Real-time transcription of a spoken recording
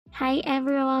Hi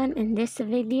everyone, in this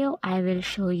video I will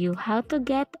show you how to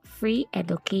get free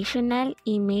educational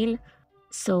email.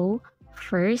 So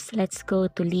first, let's go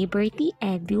to Liberty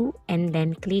Edu and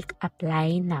then click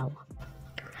apply now.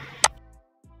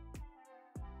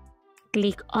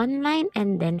 Click online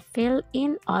and then fill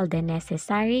in all the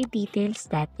necessary details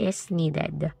that is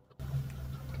needed.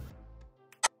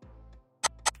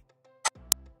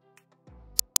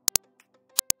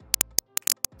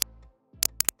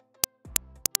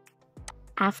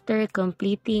 After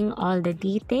completing all the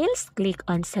details, click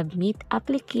on Submit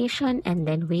Application and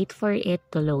then wait for it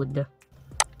to load.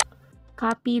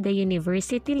 Copy the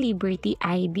University Liberty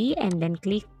ID and then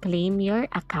click Claim Your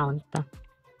Account.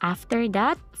 After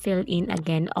that, fill in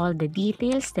again all the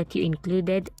details that you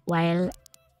included while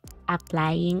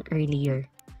applying earlier.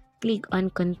 Click on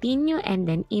Continue and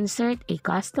then insert a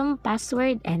custom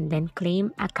password and then claim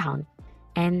account.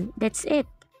 And that's it.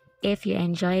 If you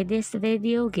enjoyed this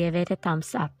video, give it a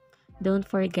thumbs up. Don't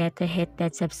forget to hit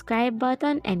that subscribe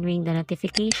button and ring the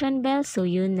notification bell so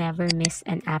you never miss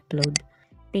an upload.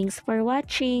 Thanks for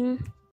watching!